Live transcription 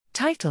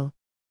Title: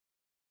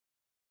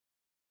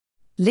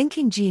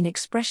 Linking Gene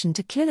Expression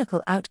to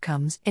Clinical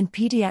Outcomes in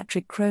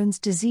Pediatric Crohn's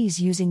Disease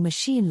Using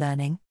Machine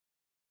Learning.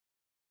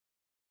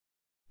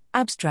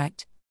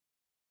 Abstract: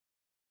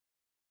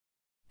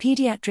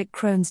 Pediatric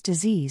Crohn's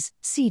disease,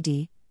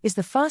 CD, is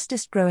the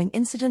fastest-growing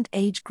incident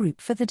age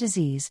group for the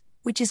disease,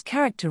 which is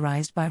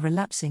characterized by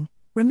relapsing,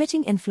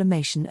 remitting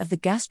inflammation of the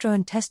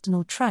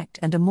gastrointestinal tract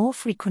and a more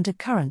frequent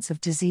occurrence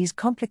of disease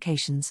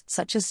complications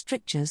such as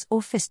strictures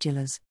or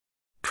fistulas.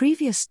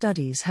 Previous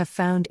studies have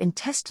found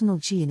intestinal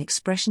gene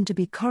expression to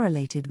be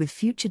correlated with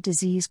future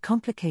disease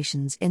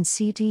complications in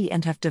CD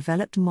and have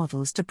developed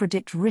models to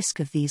predict risk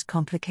of these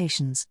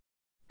complications.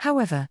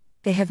 However,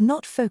 they have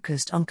not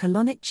focused on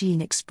colonic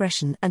gene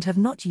expression and have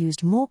not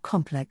used more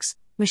complex,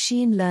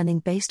 machine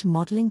learning-based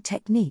modeling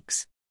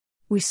techniques.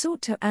 We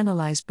sought to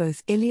analyze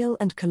both ileal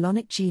and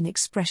colonic gene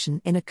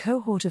expression in a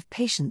cohort of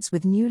patients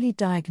with newly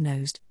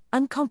diagnosed,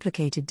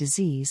 uncomplicated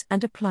disease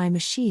and apply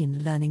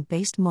machine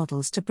learning-based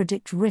models to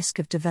predict risk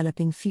of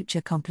developing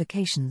future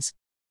complications.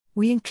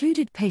 We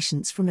included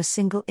patients from a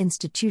single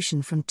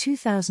institution from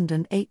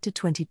 2008 to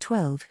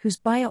 2012 whose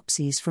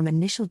biopsies from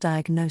initial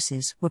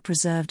diagnosis were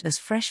preserved as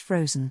fresh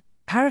frozen,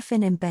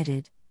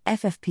 paraffin-embedded,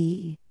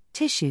 FFPE,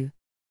 tissue.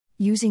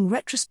 Using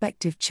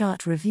retrospective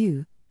chart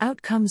review,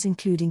 outcomes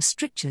including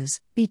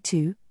strictures,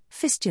 B2,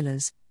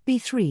 fistulas,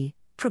 B3,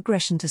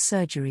 progression to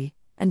surgery,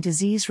 and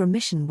disease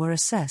remission were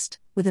assessed,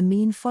 with a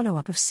mean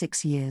follow-up of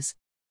 6 years.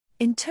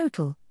 In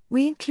total,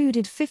 we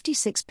included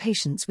 56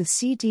 patients with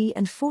CD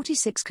and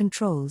 46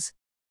 controls.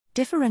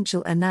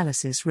 Differential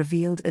analysis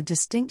revealed a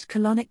distinct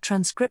colonic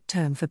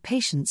transcriptome for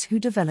patients who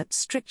developed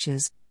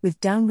strictures, with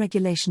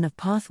downregulation of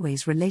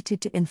pathways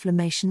related to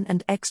inflammation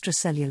and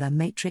extracellular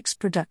matrix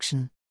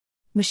production.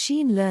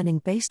 Machine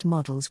learning-based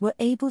models were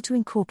able to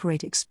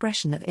incorporate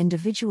expression of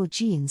individual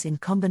genes in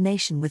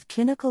combination with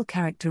clinical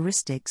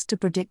characteristics to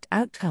predict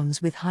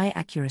outcomes with high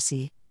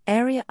accuracy.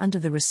 Area under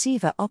the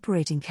receiver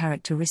operating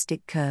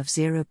characteristic curve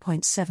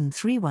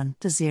 0.731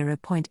 to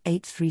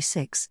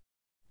 0.836.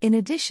 In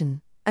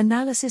addition,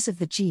 analysis of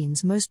the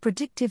genes most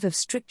predictive of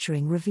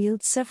stricturing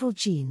revealed several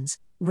genes,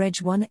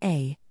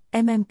 Reg1A,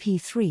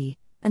 MMP3,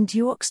 and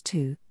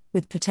DUOX2,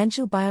 with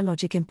potential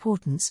biologic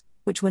importance,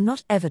 which were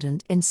not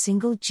evident in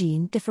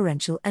single-gene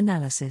differential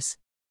analysis.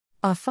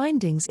 Our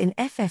findings in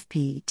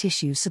FFPE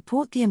tissue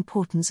support the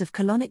importance of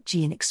colonic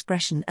gene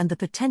expression and the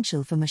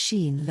potential for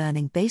machine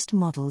learning-based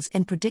models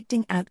in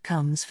predicting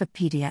outcomes for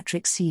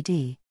pediatric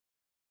CD.